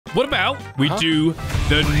What about we do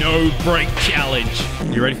the no break challenge?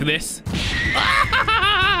 You ready for this?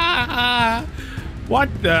 What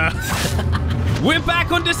the? We're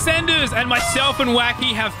back on Descenders, and myself and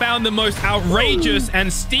Wacky have found the most outrageous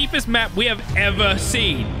and steepest map we have ever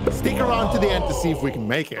seen. Stick around to the end to see if we can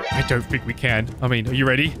make it. I don't think we can. I mean, are you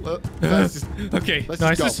ready? Okay,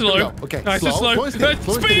 nice and slow. Okay, nice and slow.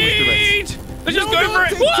 Speed! Let's just go for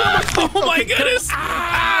it. Oh my goodness!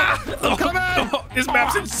 This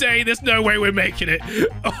map's insane. There's no way we're making it.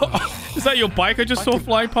 Is that your bike I just saw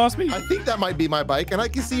flying past me? I think that might be my bike, and I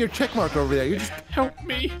can see your check mark over there. You just help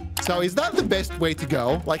me. So is that the best way to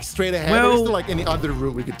go? Like straight ahead, or is there like any other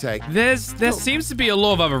route we could take? There seems to be a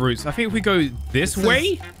lot of other routes. I think if we go this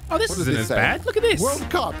way. Oh, this isn't as bad. Look at this. World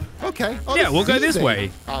Cup. Okay. Oh, yeah, we'll go this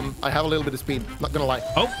way. I have a little bit of speed. Not gonna lie.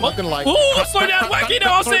 Not gonna lie. Oh, slow down, Wacky.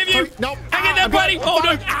 No, I'll save you. No. Hang in there, buddy. Oh,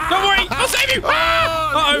 no. Don't worry. I'll save you.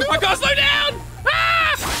 Uh-oh. I can't slow down.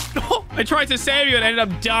 I tried to save you and ended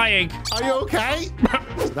up dying. Are you okay?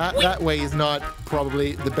 That way is not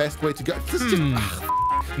probably the best way to go.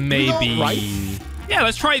 Maybe. Right? Yeah,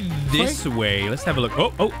 let's try this way. Let's have a look.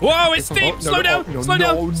 Oh, whoa, it's steep. Slow down. Slow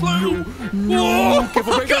down. Slow. Whoa.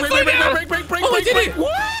 Break. Oh, I did it.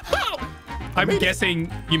 I'm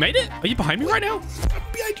guessing you made it? Are you behind me right now?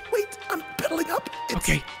 Behind you. Wait, I'm pedaling up.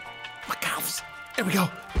 Okay. My calves. There we go.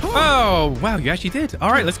 Oh, wow, you actually did.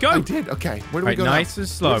 All right, let's go. I did. Okay. Where do we go nice now? And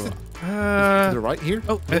slow. To the right here?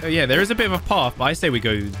 Oh, yeah, there is a bit of a path, but I say we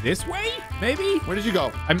go this way, maybe? Where did you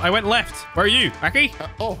go? I went left. Where are you, Wacky?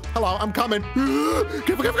 Oh, hello. I'm coming.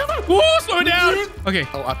 Careful. Whoa, slow down. Okay.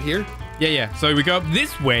 Oh, up here? Yeah. So we go up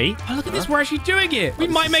this way. Oh, look at this. We're actually doing it. We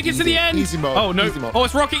might make it to the end. Easy mode. Oh, no. Oh,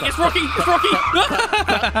 it's rocking. It's rocking.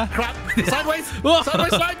 Crap. Sideways. Sideways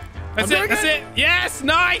slide. That's it. Yes,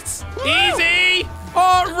 nice. Easy.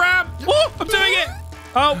 Oh, ramp. Oh, I'm doing it.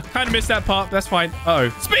 Oh, kind of missed that part. That's fine. Uh-oh.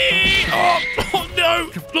 Speed. Oh no.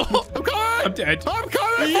 I'm coming. I'm dead. I'm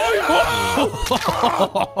coming.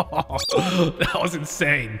 That was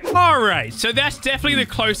insane. All right. So that's definitely the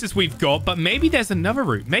closest we've got, but maybe there's another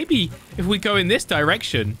route. Maybe if we go in this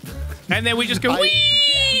direction and then we just go whee.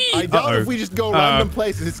 I doubt if we just go random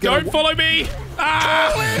places. It's gonna... Don't follow me.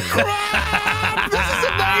 Holy crap. This is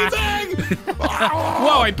amazing.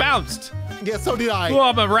 Whoa, I bounced. Yeah, so did I. Oh,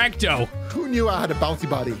 I'm a ragdoll. Who knew I had a bouncy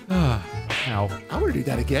body? Ow. I want to do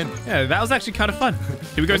that again. Yeah, that was actually kind of fun.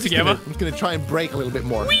 Did we go together? I'm just going to try and brake a little bit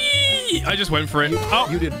more. Whee! I just went for it.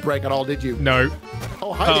 You didn't brake at all, did you? No.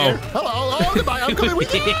 Oh, hi there. Hello. Oh, goodbye. I'm coming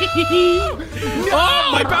with you. No!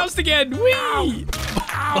 Oh, I bounced again. Whee!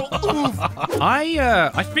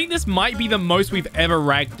 I think this might be the most we've ever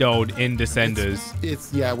ragdolled in Descenders.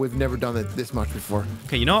 Yeah, we've never done it this much before.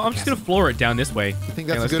 Okay, you know what? I'm just gonna floor it down this way. You think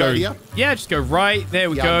that's a good idea? Yeah, just go right. There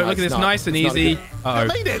we go. No, look at this, nice and easy. I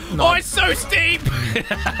made it. Oh, it's so steep.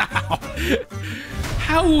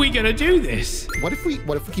 How are we gonna do this? What if we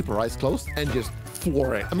keep our eyes closed and just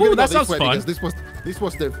floor it? I'm gonna that go this sounds way fun. Because this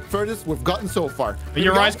was the furthest we've gotten so far. Are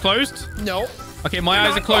your eyes closed? No. Okay, my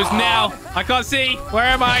eyes are closed now. I can't see. Where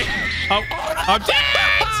am I? Oh, I'm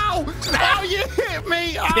dead! Oh, you hit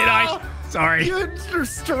me! Did I? Sorry. You're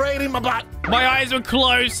straight in my butt. My eyes were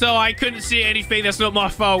closed, so I couldn't see anything. That's not my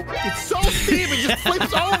fault. It's so steep, it just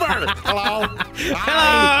flips over. Hello.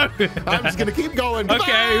 Hello. I'm just gonna keep going.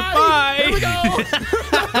 Okay, bye. Here we go.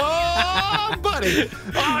 Oh, buddy.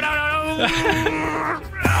 Oh, no.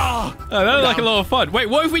 Oh, that was like a lot of fun. Wait,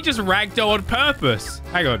 what if we just ragdoll on purpose?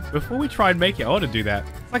 Hang on. Before we try and make it, I want to do that.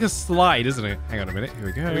 It's like a slide, isn't it? Hang on a minute. Here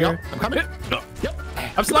we go. Here we go. I'm coming. Yep.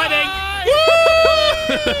 I'm sliding.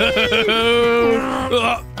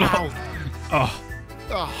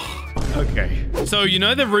 Okay. So, you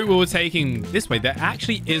know the route we were taking this way? There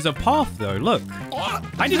actually is a path, though. Look.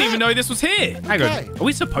 I didn't even know this was here. Hang on. Are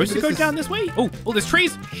we supposed to go down this way? Oh, there's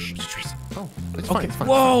trees. There's trees. Oh, it's fine. It's fine.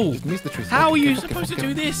 Whoa. Just miss the trees. How are you supposed to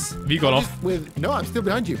do this? Have you got off? No, I'm still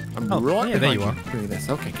behind you. I'm right there you are. Doing this.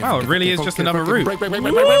 Okay. Wow, it really is just another route. Break.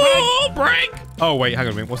 Break. Oh, wait. Hang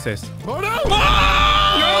on a minute. What's this? Oh, no.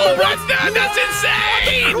 Oh, what's that? That's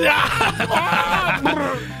insane.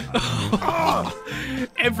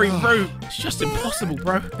 Every route. It's just impossible,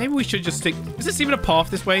 bro. Maybe we should just stick. Is this even a path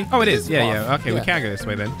this way? Oh, it is. Yeah. Okay, we can go this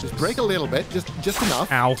way then. Just break a little bit. Just enough.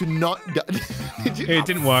 Ow. To not... It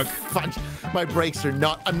didn't work. Fudge. My brakes are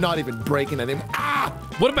not... I'm not even braking anymore.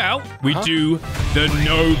 What about we do the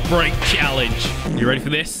no brake challenge? You ready for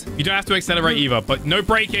this? You don't have to accelerate either, but no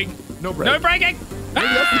braking. No braking. No braking.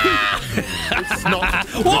 It's not.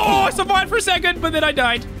 Whoa, I survived for a second, but then I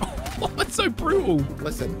died. Oh, that's so brutal.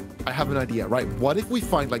 Listen, I have an idea, right? What if we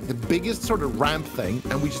find like the biggest sort of ramp thing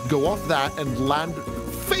and we just go off that and land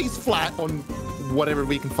face flat on whatever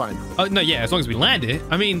we can find. Oh, no, yeah, as long as we land it.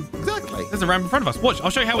 I mean, Exactly. there's a ramp in front of us. Watch, I'll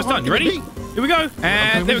show you how it's done. You ready? Here we go.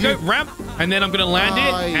 And there we go. Ramp. And then I'm going to land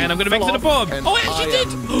it. And I'm going to make it to the bomb. Oh, it actually did.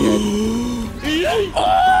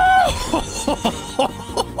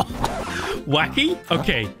 Wacky?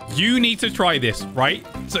 Okay, you need to try this, right?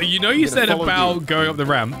 So you said about going up the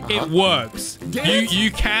ramp. It works.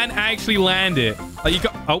 You can actually land it. Like you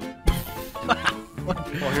got. Oh.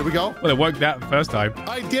 Oh, here we go. Well, it worked that first time.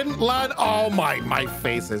 I didn't land. Oh, my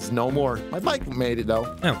face is no more. My bike made it,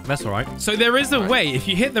 though. Oh, that's all right. So there is a way. If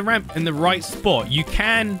you hit the ramp in the right spot, you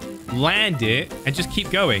can land it and just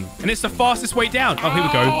keep going. And it's the fastest way down. Oh, here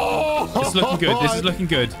we go. This is looking good. This is looking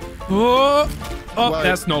good. Oh, well,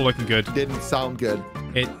 that's not looking good. Didn't sound good.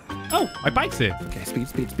 Oh, my bike's here. Okay, speed.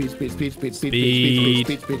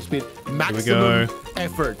 Maximum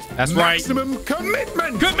effort. That's right. Maximum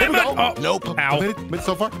commitment. Oh, nope. Ow. I made it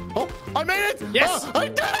so far. Oh, I made it. Yes. I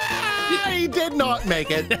did it. I did not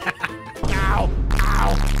make it. Ow.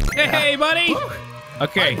 Hey, buddy.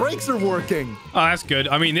 Okay. My brakes are working. Oh, that's good.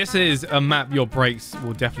 I mean, this is a map your brakes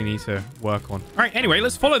will definitely need to work on. All right, anyway,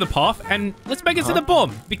 let's follow the path and let's make it to the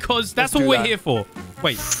bomb because that's what we're here for.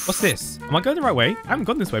 Wait, what's this? Am I going the right way? I haven't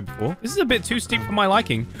gone this way before. This is a bit too steep for my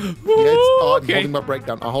liking. I'm holding my brake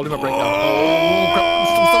down. I'm holding my brake down.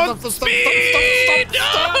 Oh, crap. Stop.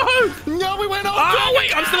 No, we went off. Oh,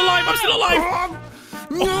 wait, I'm still alive.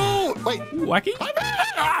 No. Wait. Wacky?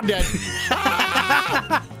 I'm dead.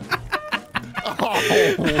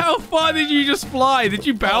 How far did you just fly? Did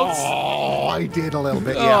you bounce? Oh, I did a little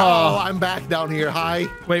bit. Yeah. Oh, I'm back down here. Hi.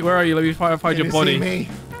 Wait, where are you? Let me find your body. See me?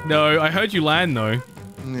 No, I heard you land though.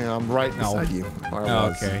 Yeah, I'm right beside you.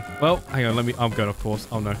 Okay. Well, hang on. I'm going, of course.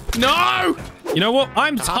 Oh no. No! You know what?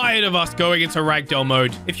 I'm tired of us going into ragdoll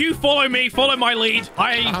mode. If you follow me, follow my lead,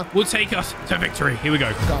 I will take us to victory. Here we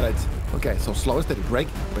go. Got it. Okay, so slow and steady. Brake.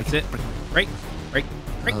 That's it. Brake.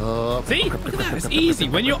 See? Look at that. It's easy.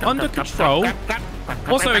 When you're under control.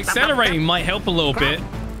 Also, accelerating might help a little bit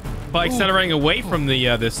by accelerating away from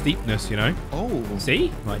the steepness, you know? Oh.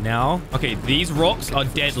 See? Right now. Okay, these rocks are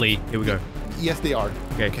deadly. Here we go. Yes, they are.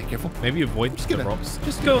 Okay, careful. Maybe avoid the rocks.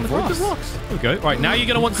 Just go on the grass. The rocks. Here we go. Right, now you're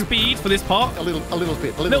going to want speed for this part. A little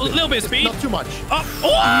speed. A little bit of speed. Not too much.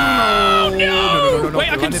 Oh, no.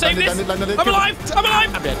 Wait, I can save this. I'm alive.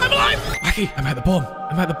 Okay, I'm at the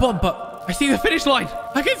bomb. But I see the finish line.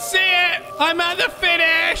 I can see it. I'm at the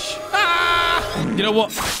finish. You know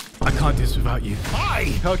what? I can't do this without you.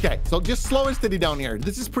 Hi. Okay, so just slow and steady down here.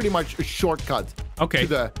 This is pretty much a shortcut. Okay. To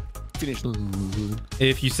the finish.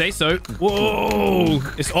 If you say so. Whoa.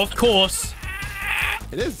 It's off course.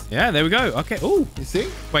 It is. Yeah, there we go. Okay. Oh. You see?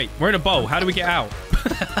 Wait, we're in a bowl. How do we get out?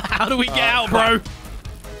 How do we get out, bro?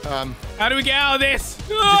 How do we get out of this?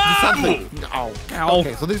 Ow.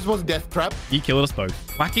 Okay, so this was a death trap. You killed us both.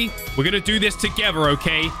 Wacky, we're going to do this together,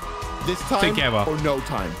 okay? This time together. Or no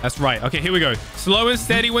time. That's right. Okay, here we go. Slow and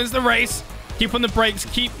steady wins the race. Keep on the brakes.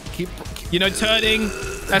 Keep turning.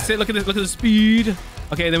 That's it. Look at this. Look at the speed.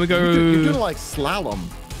 Okay, then we go. You're doing like slalom.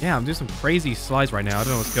 Yeah, I'm doing some crazy slides right now. I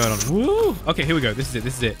don't know what's going on. Woo. Okay, here we go. This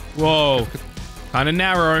is it. Whoa. Kind of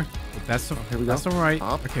narrow. That's all right.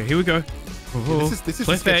 Up. Okay, here we go. Okay, this is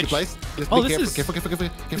a sketchy place. Just be careful.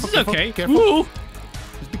 This is okay. Careful.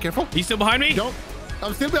 Just be careful. Are you still behind me?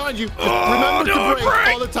 I'm still behind you. Remember to brake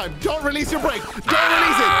all the time. Don't release your brake. Don't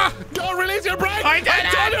release it. Don't release your brake. I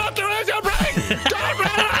told you not to release your brake. Don't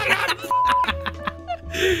release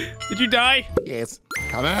it. Did you die? Yes.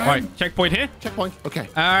 Come on. All right, checkpoint here. Checkpoint. Okay.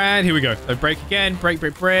 And here we go. So brake again. Brake.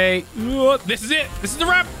 Whoa, this is it. This is the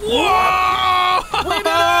ramp. Whoa! We did it!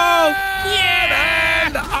 Yeah!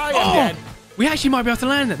 And I am dead. We actually might be able to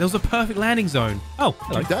land it. There was a perfect landing zone. Oh,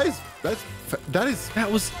 hello. That's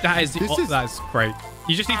great.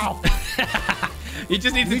 You just need to you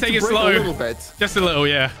just need to take it slow. A little bit. Just a little,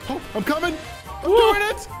 yeah. Oh, I'm coming. I'm doing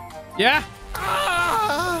it. Yeah.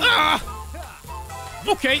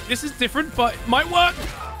 Okay, this is different, but it might work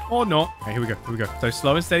or not. Okay, here we go. So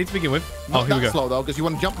slow and steady to begin with. Not here we go. Slow though, because you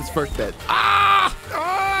want to jump this first bit.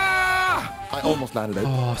 I almost landed it.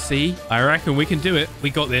 Oh, see? I reckon we can do it. We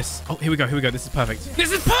got this. Oh, here we go. This is perfect.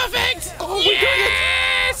 Oh, we're doing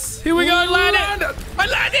it. Here we go. I landed.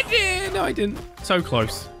 Yeah, no, I didn't. So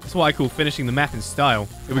close. That's what I call finishing the map in style.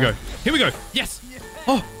 Here we go. Yes.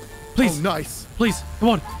 Oh, please. Oh, nice. Please, come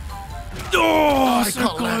on. Oh, so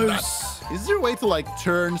close. Is there a way to like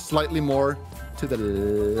turn slightly more to the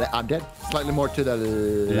left? I'm dead. Slightly more to the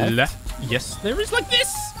left. Yes, there is like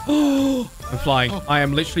this. Oh, I'm flying. I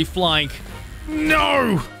am literally flying.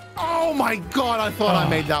 No. Oh my God. I thought I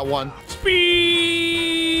made that one.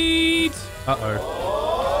 Speed. Uh-oh.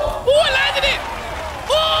 Oh, I landed it.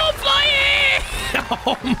 Oh, flying.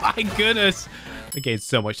 Oh my goodness. I gained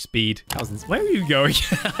so much speed. Where are you going?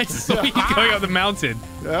 I saw you going up the mountain.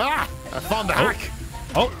 I found the hack.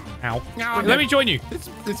 Oh, ow. Wait, let me join you.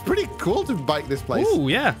 It's pretty cool to bike this place. Ooh,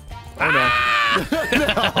 yeah. Oh, no.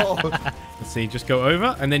 No. Let's see, just go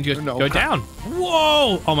over and then just go down.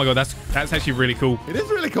 Whoa! Oh my god, that's actually really cool. It is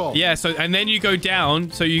really cool. Yeah, so and then you go down,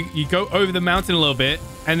 so you go over the mountain a little bit,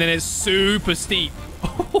 and then it's super steep.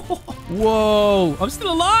 Whoa! I'm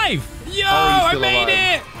still alive! Yo, I made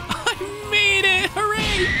it! I made it!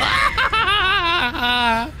 Hooray!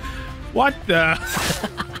 What the?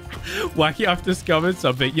 Wacky, I've discovered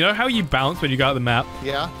something. You know how you bounce when you go out the map?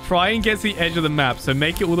 Yeah. Try and get to the edge of the map, so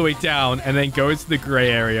make it all the way down, and then go into the gray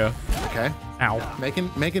area. Okay. Ow.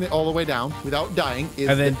 Making it all the way down without dying is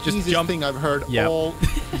and then the just easiest thing I've heard all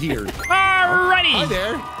year. Alrighty. Hi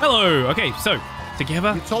there. Hello. Okay, so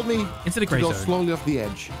together. You told me into the gray to go zone. slowly off the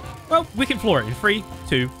edge. Well, we can floor it in 3,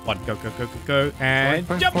 2, 1. Go, go, go, go, go, and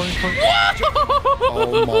jump.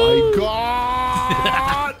 Oh my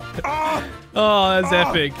god! Oh, that's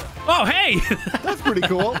epic. Oh, hey! That's pretty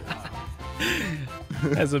cool.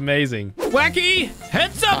 That's amazing. Wacky,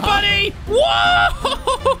 heads up, buddy! Whoa!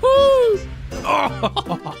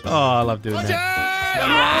 Oh, I love doing that.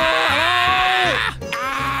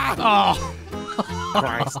 Oh.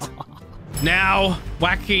 Christ. Now,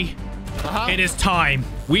 Wacky, it is time.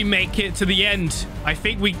 We make it to the end. I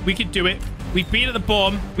think we could do it. We've been at the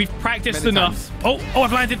bomb. We've practiced enough. Oh,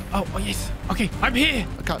 I've landed. Oh, yes. Okay, I'm here.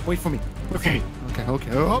 Okay, wait for me. Okay.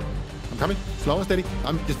 Oh, I'm coming. Slow and steady.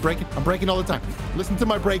 I'm just braking. I'm braking all the time. Listen to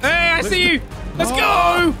my brakes. Hey, I see you. Let's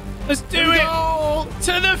go. Let's do it. Go.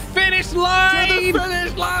 To the finish line. To the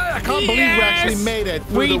finish line. I can't believe we actually made it.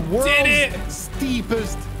 We the world's did it.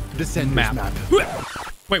 Steepest descent map.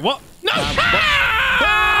 Wait, what? No.